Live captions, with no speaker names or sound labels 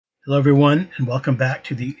Hello, everyone, and welcome back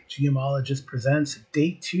to the Geomologist Presents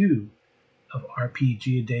Day 2 of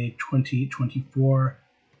RPGaDay 2024,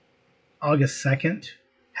 August 2nd.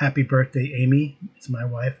 Happy birthday, Amy. It's my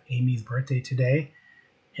wife, Amy's birthday today.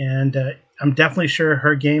 And I'm definitely sure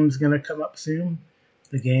her game's going to come up soon,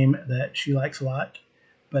 the game that she likes a lot.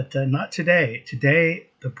 But not today. Today,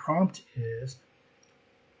 the prompt is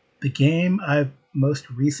the game I've most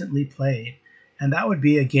recently played. And that would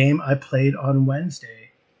be a game I played on Wednesday.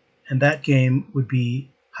 And that game would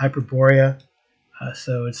be Hyperborea.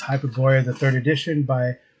 So it's Hyperborea, the third edition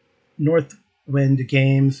by Northwind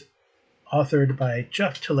Games, authored by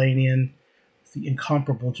Jeff Talanian, the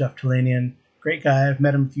incomparable Jeff Talanian. Great guy. I've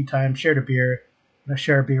met him a few times, shared a beer. When I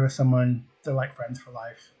share a beer with someone, they're like friends for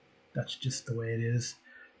life. That's just the way it is.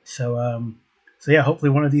 So yeah,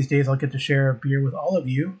 hopefully one of these days I'll get to share a beer with all of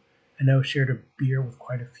you. I know I shared a beer with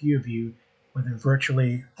quite a few of you, whether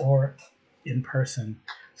virtually or in person.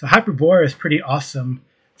 So Hyperborea is pretty awesome.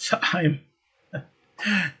 So I'm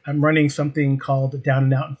running something called Down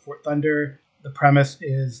and Out in Fort Thunder. The premise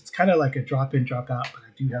is it's kind of like a drop in, drop out, but I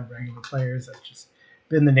do have regular players. That's just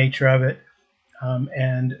been the nature of it.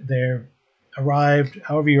 And they're arrived,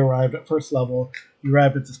 however you arrived at first level, you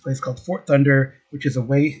arrived at this place called Fort Thunder, which is a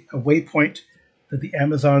waypoint that the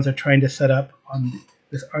Amazons are trying to set up on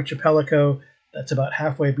this archipelago that's about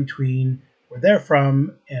halfway between where they're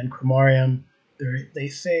from and Cromarium. They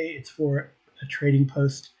say it's for a trading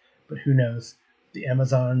post, but who knows? The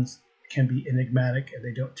Amazons can be enigmatic and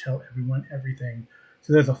they don't tell everyone everything.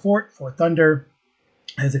 So there's a Fort Thunder,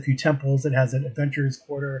 has a few temples. It has an adventurers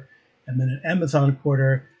quarter and then an Amazon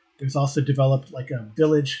quarter. There's also developed like a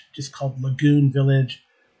village just called Lagoon Village,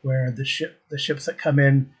 where the ships that come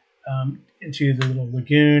in into the little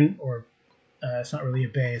lagoon, or it's not really a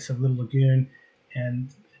bay, it's a little lagoon, and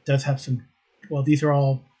it does have some. Well, these are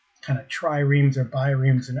all kind of triremes or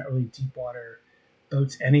biremes. They're not really deep water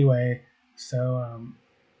boats anyway. So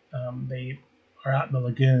they are out in the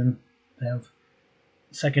lagoon. They have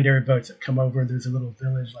secondary boats that come over. There's a little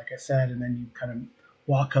village, like I said, and then you kind of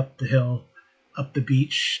walk up the hill, up the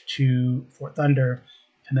beach to Fort Thunder.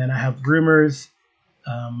 And then I have rumors,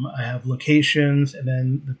 I have locations, and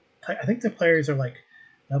then I think the players are like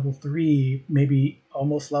level 3, maybe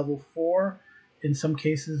almost level 4 in some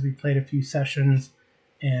cases. We played a few sessions,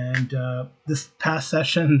 and this past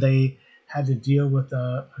session they had to deal with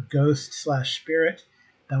a ghost slash spirit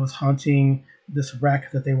that was haunting this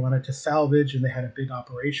wreck that they wanted to salvage, and they had a big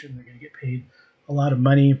operation. They're going to get paid a lot of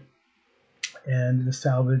money, and the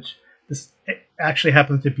salvage. This actually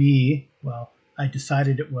happens to be, well, I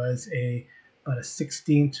decided it was about a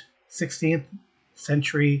 16th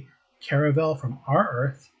century caravel from our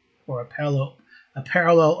Earth, or a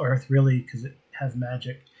parallel Earth really, because it has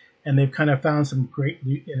magic, and they've kind of found some great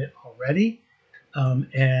loot in it already,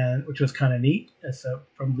 and which was kind of neat. So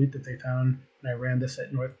from loot that they found, and I ran this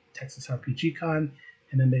at North Texas RPG Con,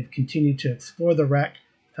 and then they've continued to explore the wreck,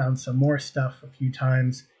 found some more stuff a few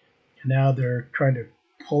times, and now they're trying to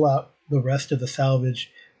pull out the rest of the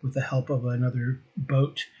salvage with the help of another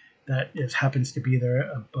boat that happens to be there,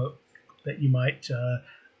 a boat that you might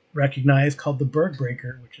recognize called the Berg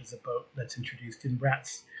Breaker, which is a boat that's introduced in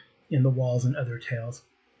Rats in the Walls and Other Tales.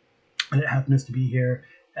 And it happens to be here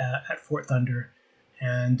at Fort Thunder.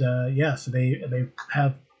 And yeah, so they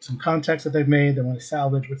have some contacts that they've made. They want to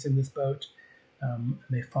salvage what's in this boat.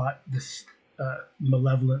 They fought this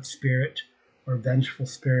malevolent spirit or vengeful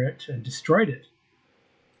spirit and destroyed it.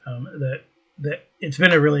 It's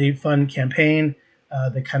been a really fun campaign.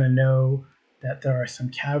 They kind of know that there are some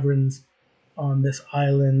caverns on this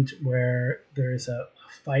island where there's a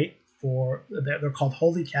fight for. They're called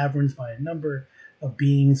holy caverns by a number of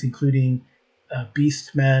beings, including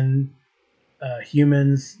beastmen,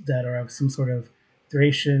 humans that are of some sort of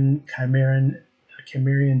Thracian,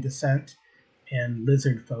 Chimerian descent, and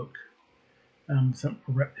lizard folk. Some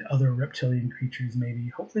other reptilian creatures, maybe.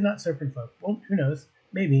 Hopefully not serpent folk. Well, who knows?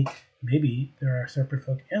 Maybe there are serpent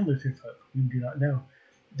folk and lizard folk. We do not know.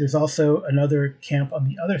 There's also another camp on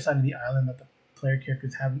the other side of the island that the player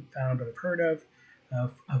characters haven't found or have heard of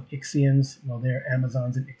Ixians. Well, they're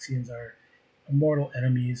Amazons, and Ixians are mortal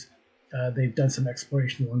enemies. They've done some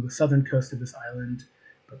exploration along the southern coast of this island,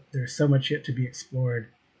 but there's so much yet to be explored,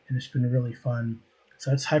 and it's been really fun.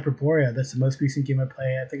 So that's Hyperborea. That's the most recent game I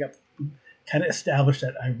play. I think I've kind of established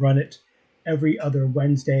that I run it every other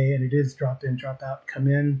Wednesday, and it is drop in, drop out, come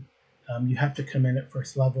in. You have to come in at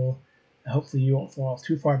first level. Hopefully you won't fall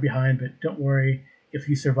too far behind, but don't worry if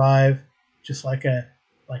you survive. Just like a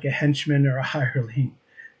henchman or a hireling,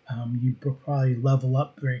 you will probably level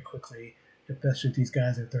up very quickly, especially if these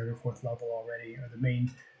guys are third or fourth level already, or the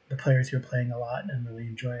main the players who are playing a lot and really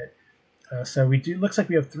enjoy it. So we do. Looks like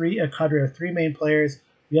we have a cadre of 3 main players.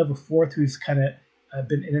 We have a fourth who's kind of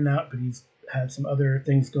been in and out, but he's had some other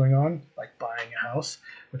things going on, like buying a house,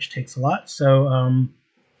 which takes a lot. So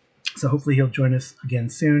hopefully he'll join us again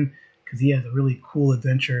soon because he has a really cool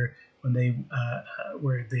adventure when they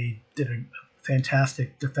where they did a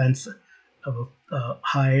fantastic defense of a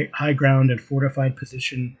high ground and fortified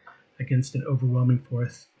position against an overwhelming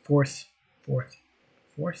force.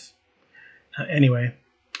 Anyway,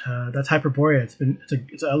 that's Hyperborea.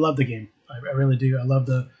 I love the game. I really do. I love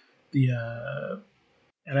the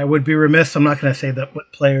and I would be remiss. I'm not going to say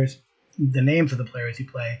the names of the players you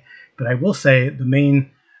play, but I will say the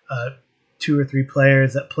main 2 or 3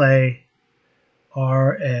 players that play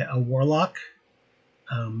are a warlock,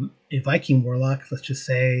 a Viking warlock. Let's just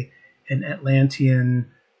say an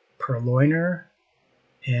Atlantean purloiner,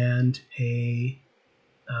 and I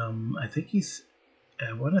think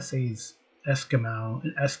I want to say he's an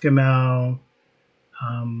Eskimo.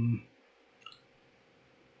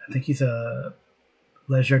 I think he's a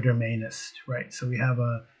legerdemainist, right? So we have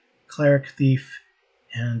a cleric thief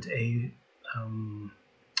and a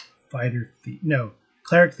fighter thief. No,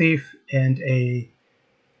 cleric thief and a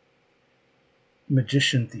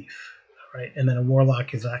magician thief, right? And then a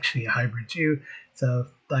warlock is actually a hybrid too. It's a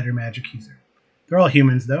fighter magic user. They're all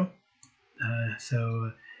humans though.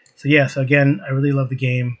 So yeah. So again, I really love the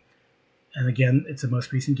game, and again, it's the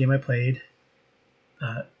most recent game I played.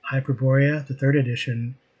 Hyperborea, the 3rd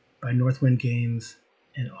edition, by Northwind Games,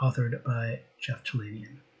 and authored by Jeff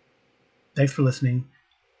Talanian. Thanks for listening.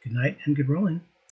 Good night and good rolling.